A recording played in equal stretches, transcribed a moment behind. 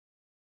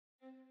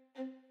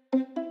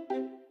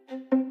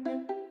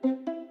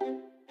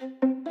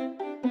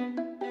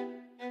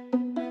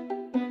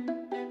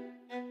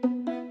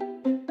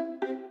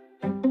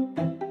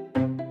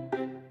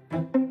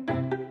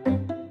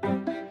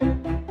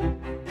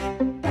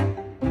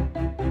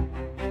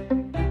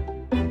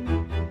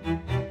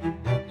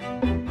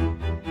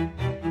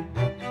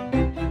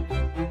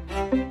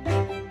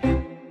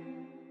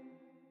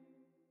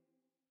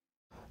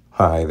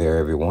Hi there,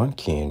 everyone.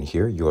 Ken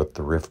here, your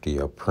thrifty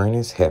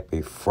apprentice.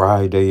 Happy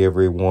Friday,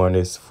 everyone.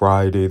 It's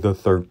Friday the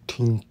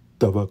 13th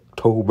of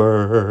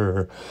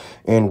October,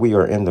 and we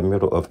are in the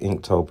middle of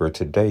Inktober.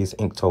 Today's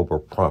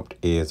Inktober prompt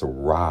is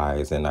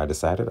rise, and I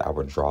decided I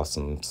would draw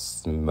some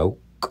smoke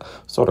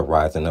sort of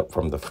rising up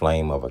from the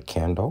flame of a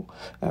candle.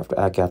 After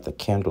I got the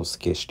candle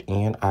sketched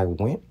in, I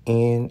went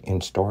in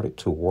and started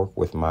to work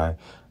with my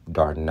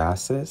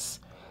Darnassus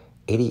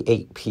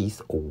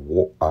 88-piece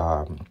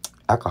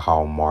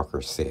alcohol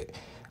marker set.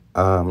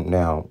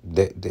 Now,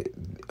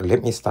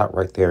 let me stop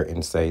right there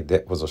and say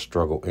that was a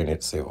struggle in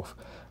itself.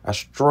 I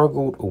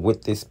struggled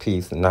with this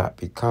piece not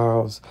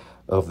because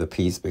of the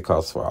piece,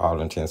 because for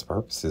all intents and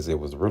purposes, it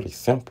was really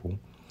simple.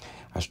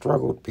 I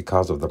struggled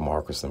because of the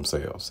markers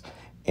themselves.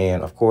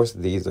 And of course,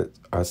 these are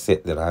a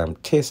set that I'm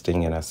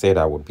testing, and I said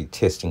I would be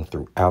testing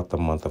throughout the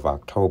month of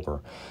October.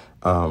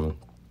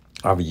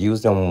 I've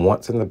used them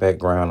once in the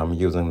background. I'm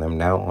using them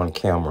now on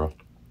camera.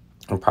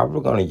 I'm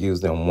probably going to use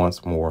them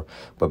once more,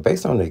 but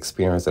based on the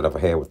experience that I've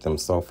had with them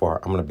so far,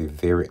 I'm going to be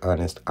very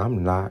honest.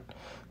 I'm not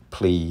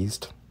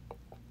pleased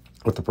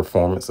with the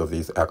performance of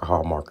these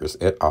alcohol markers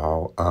at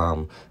all.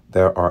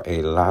 There are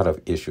a lot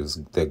of issues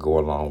that go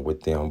along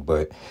with them,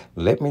 but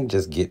let me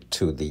just get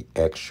to the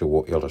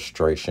actual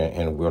illustration,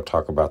 and we'll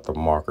talk about the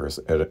markers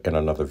in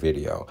another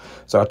video.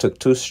 So I took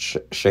two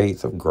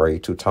shades of gray,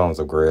 two tones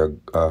of gray.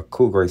 A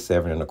cool gray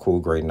 7 and a cool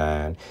gray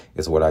 9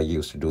 is what I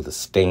use to do the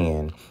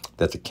stand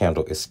that the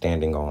candle is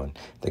standing on.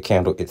 The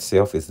candle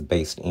itself is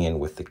based in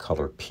with the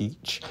color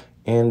peach,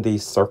 and the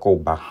circle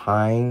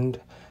behind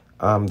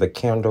the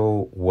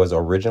candle was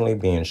originally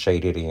being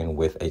shaded in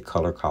with a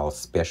color called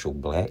Special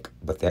Black,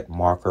 but that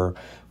marker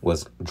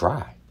was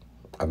dry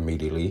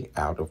immediately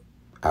out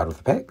of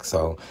the pack.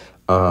 So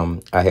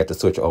I had to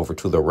switch over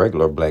to the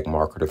regular black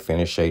marker to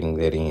finish shading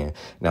that in.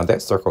 Now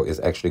that circle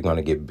is actually going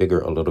to get bigger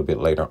a little bit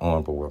later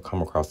on, but we'll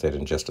come across that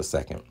in just a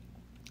second.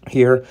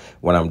 Here,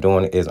 what I'm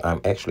doing is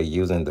I'm actually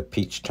using the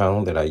peach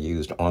tone that I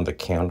used on the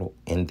candle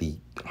in the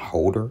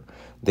holder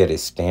that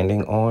is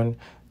standing on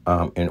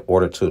in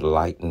order to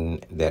lighten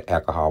that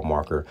alcohol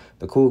marker.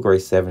 The cool gray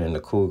 7 and the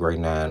cool gray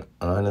 9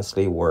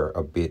 honestly were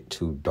a bit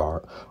too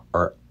dark,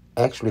 or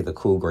actually the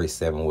cool gray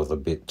 7 was a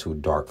bit too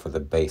dark for the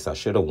base. I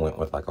should have went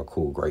with like a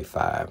cool gray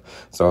 5.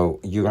 So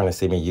you're going to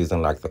see me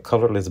using like the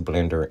colorless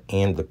blender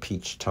and the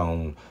peach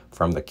tone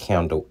from the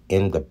candle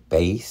in the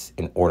base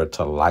in order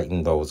to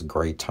lighten those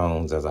gray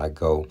tones as I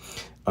go,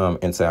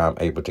 and so I'm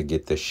able to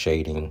get the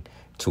shading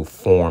to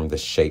form the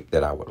shape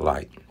that I would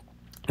like.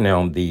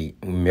 Now, the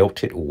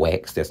melted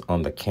wax that's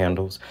on the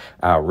candles,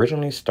 I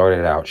originally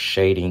started out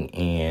shading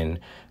in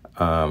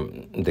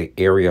the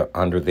area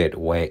under that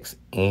wax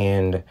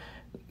and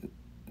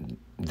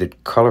the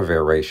color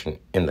variation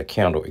in the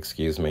candle,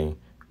 excuse me,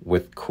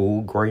 with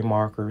cool gray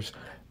markers,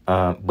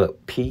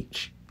 but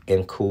peach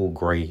and cool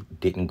gray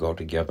didn't go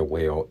together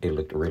well. It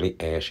looked really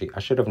ashy. I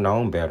should have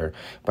known better,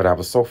 but I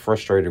was so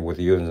frustrated with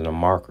using the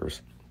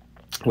markers.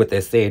 With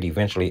that said,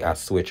 eventually I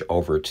switch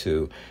over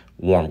to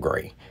warm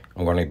gray.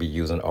 I'm going to be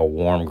using a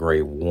warm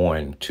gray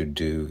 1 to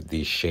do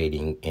the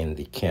shading in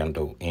the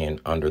candle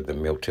and under the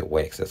melted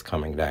wax that's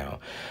coming down.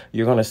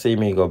 You're going to see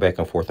me go back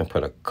and forth and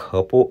put a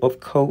couple of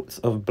coats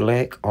of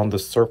black on the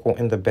circle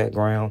in the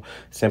background,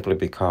 simply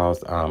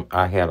because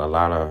I had a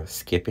lot of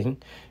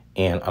skipping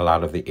and a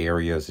lot of the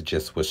areas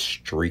just was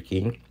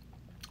streaky.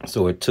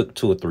 So it took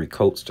 2 or 3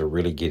 coats to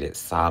really get it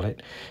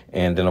solid.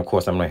 And then, of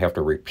course, I'm going to have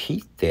to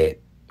repeat that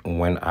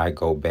when I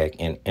go back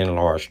and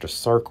enlarge the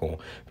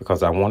circle,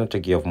 because I wanted to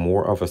give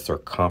more of a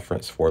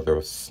circumference for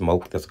the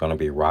smoke that's going to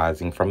be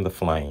rising from the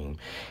flame.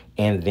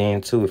 And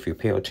then too, if you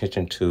pay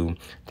attention to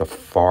the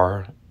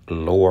far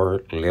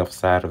lower left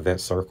side of that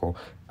circle,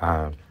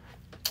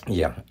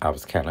 yeah, I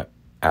was kind of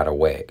out of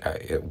whack.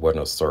 It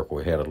wasn't a circle,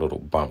 it had a little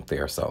bump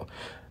there, so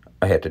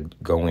I had to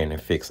go in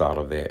and fix all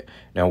of that.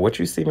 Now what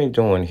you see me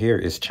doing here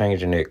is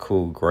changing that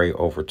cool gray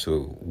over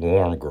to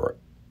warm gray,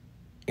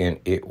 and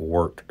it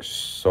worked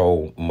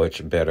so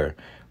much better.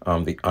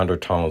 The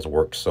undertones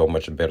worked so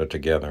much better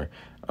together.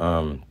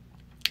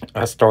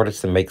 I started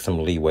to make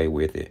some leeway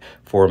with it.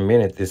 For a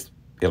minute, this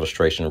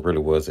illustration really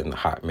was in the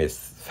hot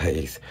mess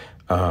phase,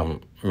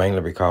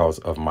 mainly because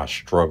of my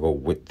struggle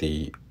with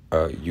the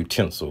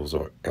utensils,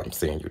 or I'm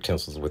saying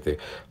utensils, with the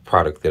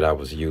product that I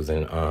was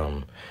using.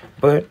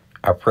 But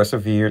I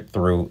persevered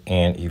through,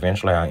 and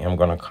eventually I am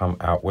going to come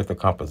out with a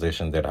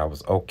composition that I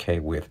was okay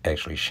with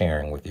actually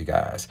sharing with you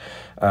guys.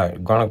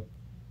 Going to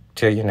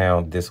tell you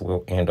now, this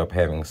will end up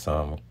having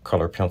some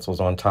color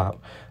pencils on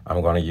top. I'm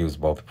going to use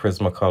both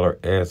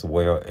Prismacolor as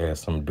well as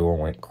some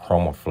Derwent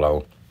Chroma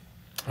Flow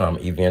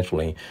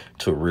eventually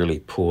to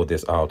really pull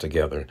this all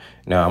together.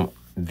 Now,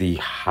 the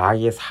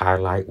highest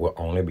highlight will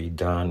only be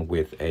done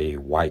with a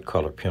white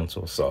color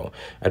pencil, so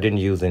I didn't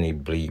use any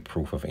bleed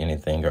proof of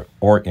anything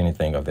or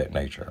anything of that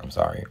nature, I'm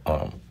sorry,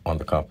 on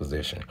the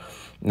composition.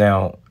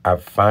 Now, I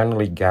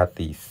finally got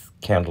the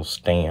candle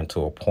stand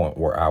to a point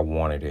where I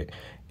wanted it,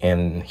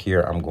 and here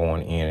I'm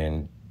going in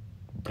and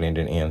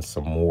blending in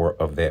some more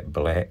of that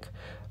black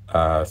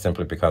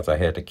simply because I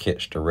had to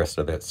catch the rest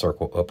of that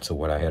circle up to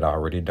what I had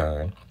already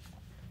done.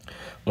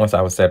 Once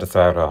I was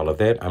satisfied with all of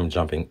that, I'm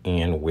jumping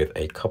in with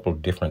a couple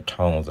different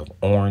tones of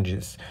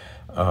oranges.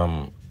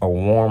 A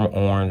warm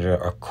orange,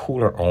 a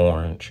cooler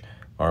orange,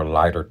 or a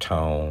lighter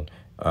tone,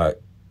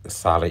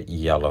 solid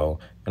yellow.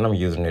 And I'm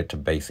using it to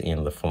base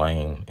in the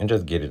flame and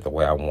just get it the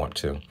way I want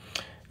to.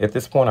 At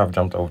this point, I've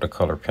jumped over to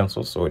color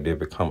pencils, so it did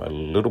become a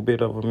little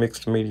bit of a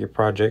mixed media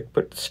project,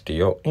 but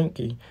still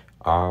inky.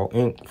 All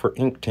ink for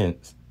ink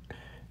tints.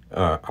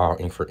 All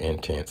ink for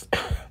intense.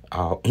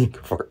 All ink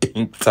for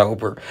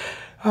Inktober.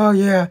 Oh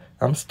yeah,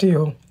 I'm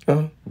still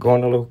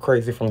going a little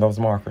crazy from those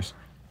markers.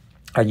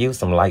 I used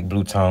some light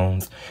blue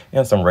tones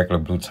and some regular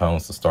blue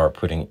tones to start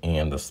putting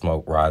in the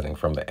smoke rising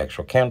from the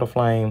actual candle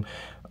flame,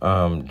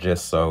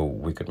 just so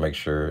we could make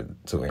sure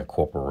to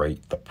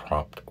incorporate the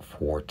prompt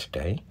for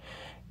today.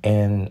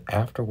 And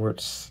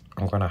afterwards,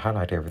 I'm going to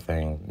highlight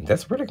everything.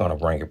 That's really going to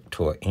bring it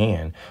to an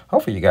end.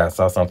 Hopefully you guys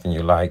saw something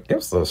you liked. It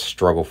was a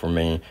struggle for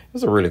me. It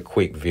was a really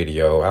quick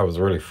video. I was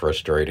really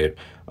frustrated.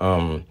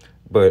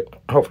 But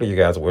hopefully you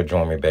guys will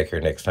join me back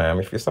here next time.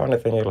 If you saw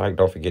anything you like,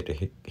 don't forget to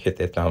hit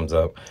that thumbs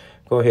up.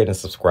 Go ahead and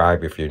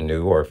subscribe if you're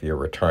new, or if you're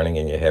returning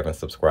and you haven't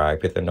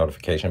subscribed, hit the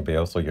notification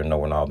bell so you'll know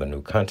when all the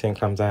new content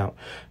comes out.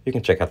 You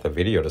can check out the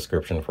video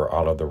description for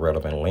all of the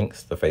relevant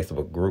links, the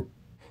Facebook group,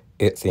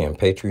 Etsy, and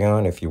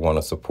Patreon if you want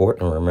to support.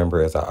 And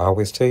remember, as I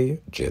always tell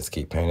you, just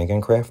keep painting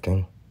and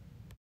crafting.